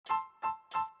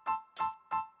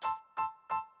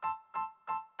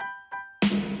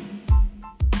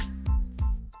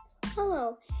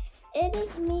It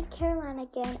is me, Caroline,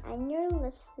 again, and you're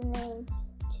listening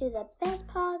to the best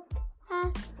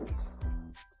podcast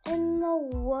in the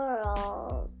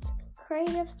world,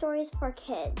 Creative Stories for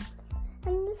Kids.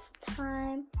 And this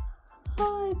time,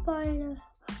 I'm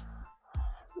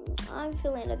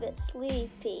feeling a bit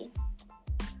sleepy.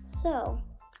 So,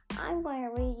 I'm going to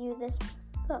read you this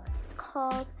book. It's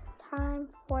called Time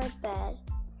for Bed.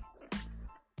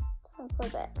 Time for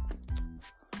Bed.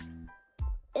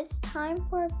 It's time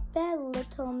for bed,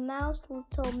 little mouse,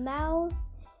 little mouse.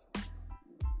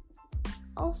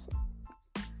 Also,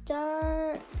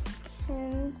 darkness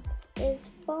is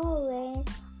falling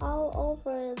all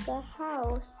over the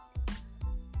house.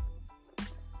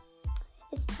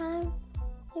 It's time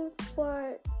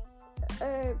for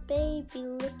a baby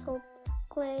little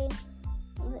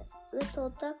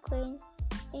duckling,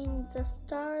 and the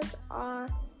stars are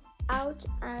out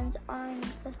and on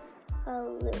the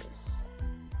loose.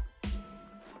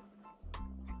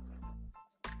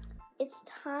 It's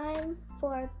time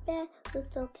for bed,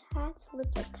 little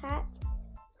cat,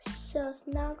 so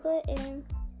snuggle in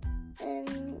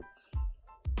and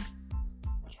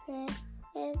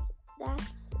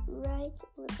that's right,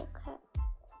 little cat.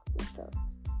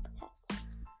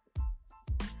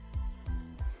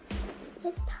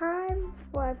 It's time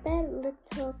for bed,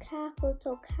 little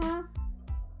cat.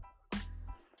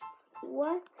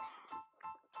 What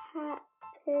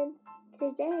happened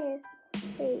today?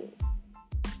 Hey,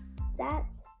 that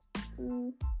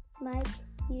might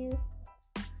you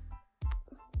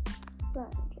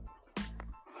wonder.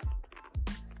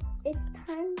 It's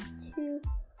time to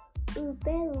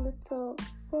bed, little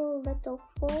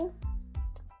fool.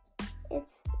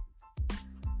 It's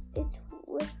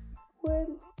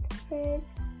whimpered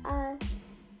a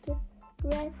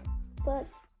regret, but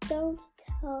don't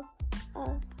tell a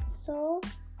soul.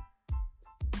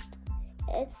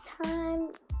 It's time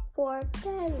for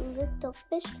bed, little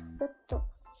fish.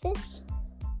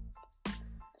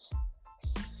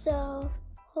 So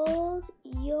hold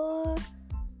your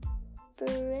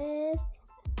breath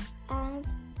and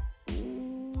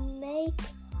make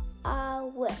a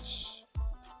wish.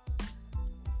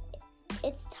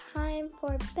 It's time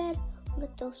for bed,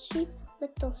 little sheep.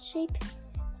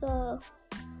 The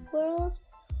world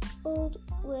old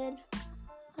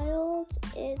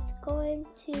is going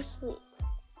to sleep.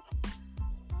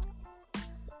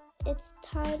 It's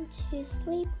time to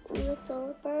sleep,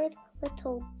 little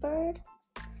bird.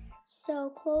 So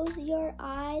close your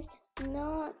eyes,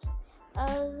 not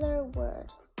other word.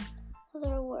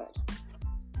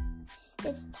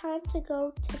 It's time to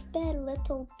go to bed,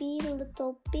 little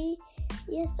bee.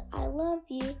 Yes, I love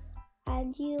you,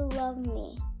 and you love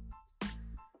me.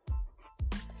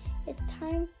 It's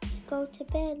time to go to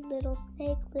bed, little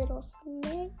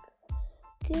snake.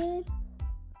 Good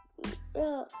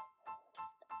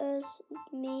as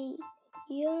me,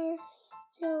 you're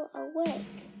still awake.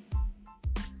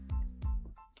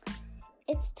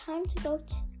 It's time to go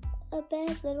to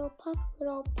bed, little pup.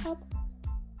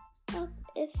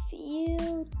 If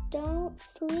you don't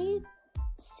sleep,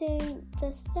 soon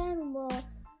the sun will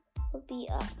be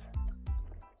up.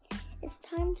 It's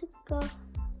time to go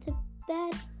to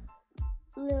bed,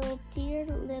 little dear.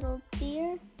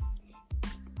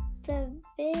 The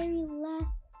very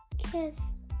last kiss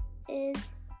is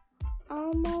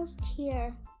almost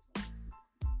here.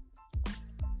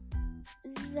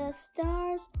 The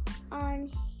stars on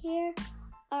here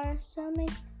are so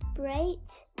bright.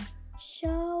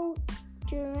 Show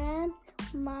Duran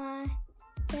my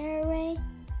fairway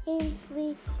in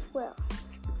sleep well.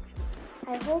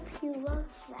 I hope you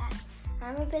loved that.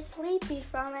 I'm a bit sleepy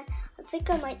from it. I think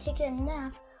I might take a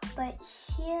nap, but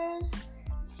here's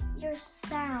your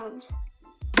sound.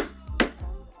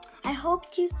 I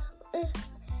hope you,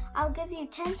 I'll give you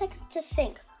 10 seconds to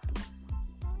think.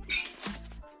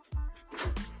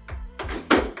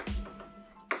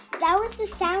 That was the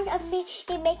sound of me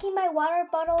making my water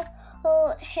bottle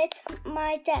hit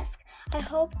my desk. I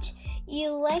hoped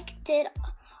you liked it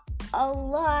a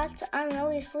lot. I'm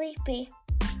really sleepy.